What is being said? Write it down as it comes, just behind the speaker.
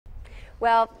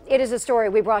Well, it is a story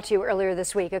we brought to you earlier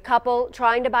this week. A couple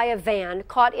trying to buy a van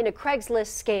caught in a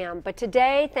Craigslist scam. But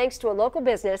today, thanks to a local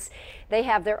business, they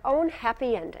have their own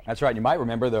happy ending. That's right. You might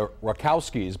remember the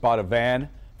Rakowskis bought a van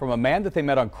from a man that they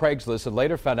met on Craigslist and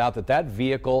later found out that that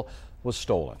vehicle was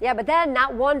stolen. Yeah, but then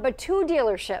not one but two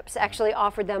dealerships actually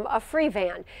offered them a free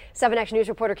van. 7 Action News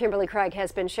reporter Kimberly Craig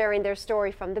has been sharing their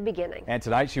story from the beginning. And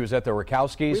tonight she was at the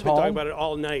Rakowskis' We've been talking about it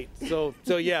all night. So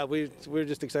yeah, we're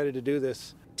just excited to do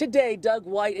this. Today, Doug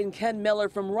White and Ken Miller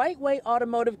from RightWay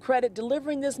Automotive credit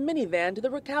delivering this minivan to the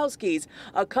Rakowskis,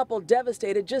 a couple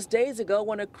devastated just days ago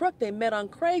when a crook they met on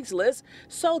Craigslist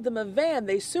sold them a van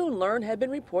they soon learned had been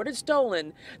reported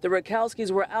stolen. The Rakowskis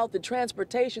were out the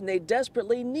transportation they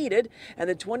desperately needed and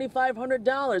the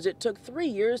 $2,500 it took 3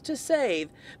 years to save.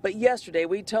 But yesterday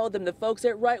we told them the folks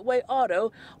at RightWay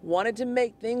Auto wanted to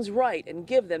make things right and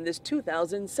give them this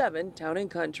 2007 Town &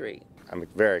 Country. I'm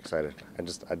very excited.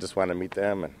 I just want to meet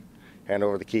them and hand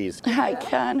over the keys. Hi,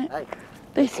 Ken. Hi.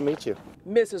 Nice to meet you.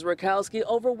 Mrs. Rakowski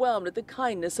overwhelmed at the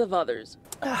kindness of others.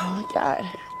 Oh, my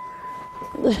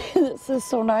God. This is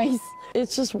so nice.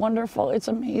 It's just wonderful. It's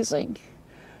amazing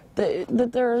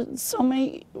that there are so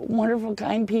many wonderful,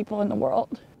 kind people in the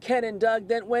world. Ken and Doug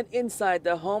then went inside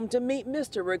the home to meet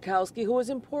Mr. Rakowski, who was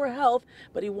in poor health,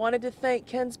 but he wanted to thank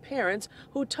Ken's parents,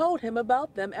 who told him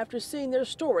about them after seeing their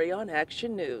story on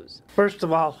Action News. First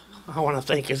of all, I want to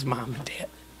thank his mom and dad,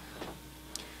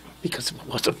 because if it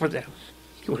wasn't for them,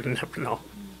 he would have never known.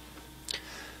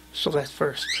 So that's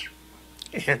first.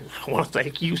 And I want to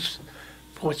thank you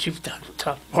for what you've done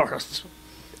for us.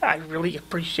 I really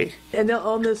appreciate it. And they'll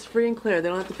own this free and clear. They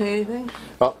don't have to pay anything?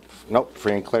 Oh, nope,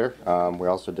 free and clear. We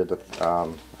also did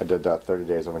I did 30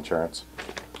 days of insurance.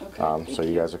 Okay, so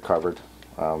you guys are covered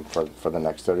for the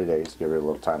next 30 days. Give you a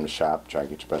little time to shop, try and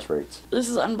get your best rates. This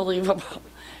is unbelievable.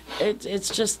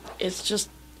 It's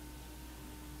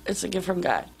a gift from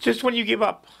God. Just when you give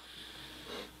up,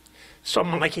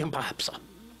 someone like him pops up.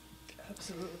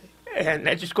 Absolutely. And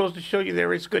that just goes to show you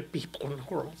there is good people in the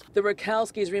world. The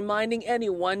Rakowskis reminding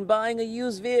anyone buying a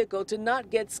used vehicle to not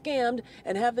get scammed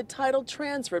and have the title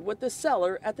transferred with the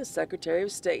seller at the Secretary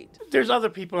of State. There's other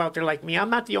people out there like me. I'm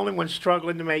not the only one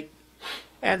struggling to make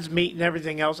ends meet and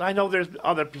everything else. I know there's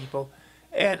other people.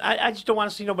 And I just don't want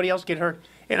to see nobody else get hurt.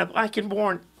 And if I can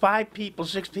warn 5 people,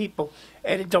 6 people,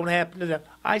 and it don't happen to them,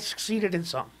 I succeeded in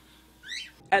some.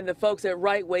 And the folks at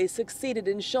RightWay succeeded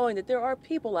in showing that there are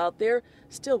people out there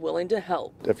still willing to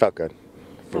help. It felt good.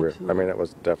 I mean, it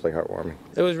was definitely heartwarming.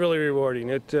 It was really rewarding.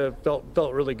 It felt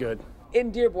really good. In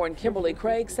Dearborn, Kimberly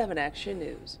Craig, 7 Action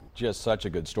News. Just such a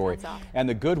good story. And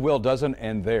the goodwill doesn't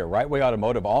end there. RightWay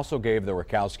Automotive also gave the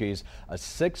Rakowskis a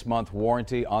 6-month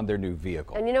warranty on their new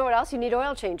vehicle. And you know what else? You need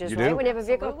oil changes, You right? do? When you have a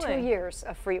vehicle, Absolutely. 2 years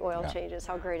of free oil changes.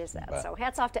 How great is that? So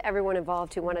hats off to everyone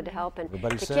involved who wanted to help, and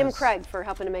Everybody to says- Kim Craig for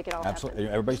helping to make it all Absolutely.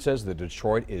 happen. Everybody says that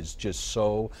Detroit is just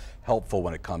so helpful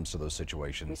when it comes to those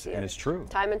situations. And it's true.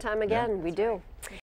 Time and time again, we do.